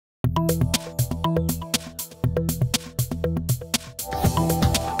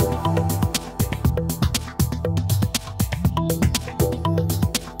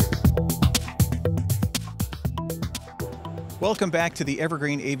Welcome back to the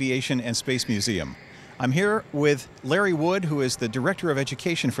Evergreen Aviation and Space Museum. I'm here with Larry Wood, who is the Director of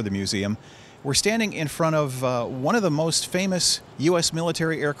Education for the museum. We're standing in front of one of the most famous U.S.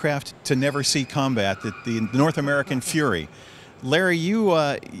 military aircraft to never see combat, the North American Fury. Larry, you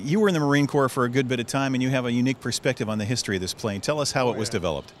were in the Marine Corps for a good bit of time, and you have a unique perspective on the history of this plane. Tell us how it was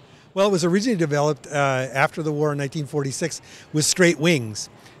developed. Well, it was originally developed after the war in 1946 with straight wings.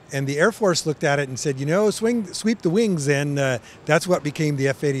 And the Air Force looked at it and said, you know, sweep the wings, and that's what became the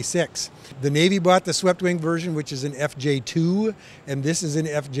F-86. The Navy bought the swept wing version, which is an FJ-2, and this is an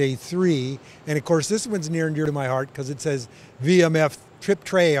FJ-3. And of course, this one's near and dear to my heart because it says VMF Trip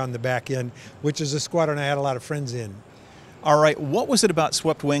Tray on the back end, which is a squadron I had a lot of friends in. All right, what was it about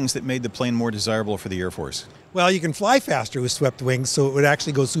swept wings that made the plane more desirable for the Air Force? Well, you can fly faster with swept wings, so it would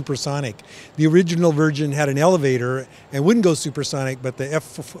actually go supersonic. The original version had an elevator and wouldn't go supersonic, but the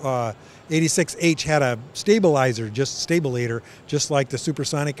F-86H had a stabilizer, stabilator, just like the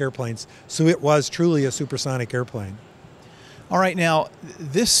supersonic airplanes. So it was truly a supersonic airplane. All right, now,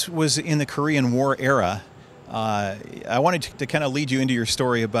 this was in the Korean War era. I wanted to kind of lead you into your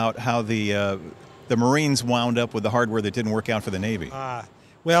story about how the Marines wound up with the hardware that didn't work out for the Navy.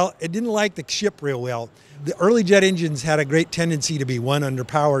 Well, it didn't like the ship real well. The early jet engines had a great tendency to be, one,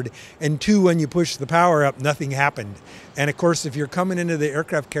 underpowered, and two, when you push the power up, nothing happened. And of course, if you're coming into the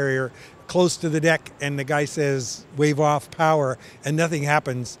aircraft carrier close to the deck and the guy says, wave off power, and nothing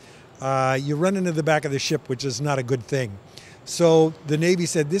happens, you run into the back of the ship, which is not a good thing. So the Navy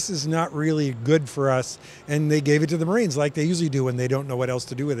said, this is not really good for us, and they gave it to the Marines like they usually do when they don't know what else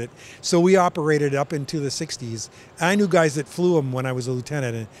to do with it. So we operated up into the 60s. I knew guys that flew them when I was a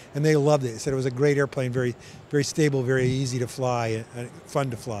lieutenant, and they loved it. They said it was a great airplane, very, very stable, very easy to fly, and fun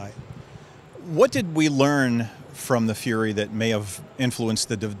to fly. What did we learn from the Fury that may have influenced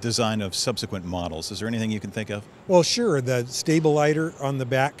the design of subsequent models? Is there anything you can think of? Well, sure. The stabilizer on the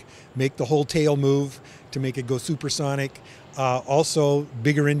back make the whole tail move to make it go supersonic. Also,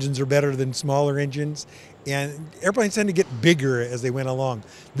 bigger engines are better than smaller engines, and airplanes tend to get bigger as they went along.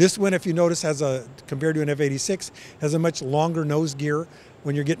 This one, if you notice, compared to an F-86, has a much longer nose gear.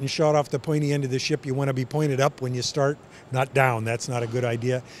 When you're getting shot off the pointy end of the ship, you want to be pointed up when you start, not down. That's not a good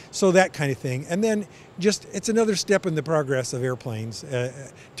idea. So that kind of thing. And then it's another step in the progress of airplanes to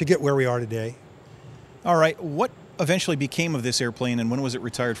get where we are today. All right. What eventually became of this airplane, and when was it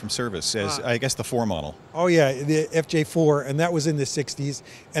retired from service as, I guess, the 4 model? Oh yeah, the FJ-4, and that was in the 60s,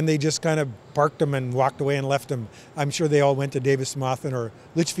 and they just kind of parked them and walked away and left them. I'm sure they all went to Davis-Monthan or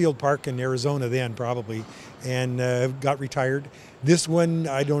Litchfield Park in Arizona then, probably, and got retired. This one,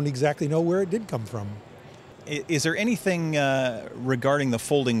 I don't exactly know where it did come from. Is there anything regarding the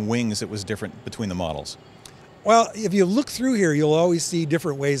folding wings that was different between the models? Well, if you look through here, you'll always see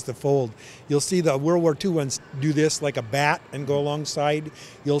different ways to fold. You'll see the World War II ones do this like a bat and go alongside.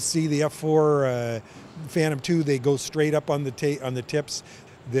 You'll see the F-4 Phantom II, they go straight up on the tips.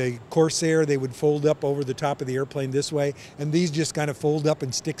 The Corsair, they would fold up over the top of the airplane this way, and these just kind of fold up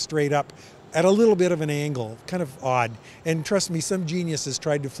and stick straight up at a little bit of an angle, kind of odd. And trust me, some genius has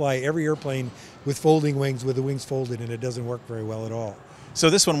tried to fly every airplane with folding wings, with the wings folded, and it doesn't work very well at all. So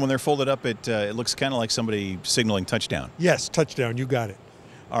this one, when they're folded up, it looks kind of like somebody signaling touchdown. Yes, touchdown, you got it.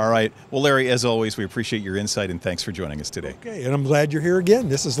 All right. Well, Larry, as always, we appreciate your insight, and thanks for joining us today. Okay, and I'm glad you're here again.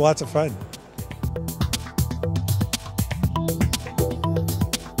 This is lots of fun.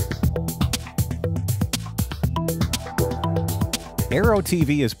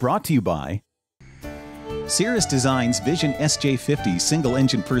 Aero-TV is brought to you by Cirrus Design's Vision SJ50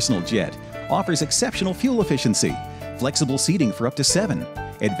 single-engine personal jet offers exceptional fuel efficiency, flexible seating for up to 7,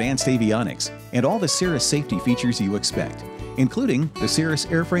 advanced avionics, and all the Cirrus safety features you expect, including the Cirrus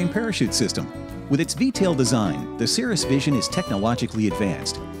airframe parachute system. With its V-tail design, the Cirrus Vision is technologically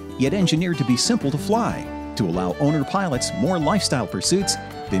advanced, yet engineered to be simple to fly, to allow owner pilots more lifestyle pursuits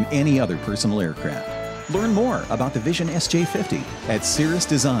than any other personal aircraft. Learn more about the Vision SJ50 at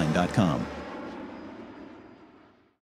cirrusdesign.com.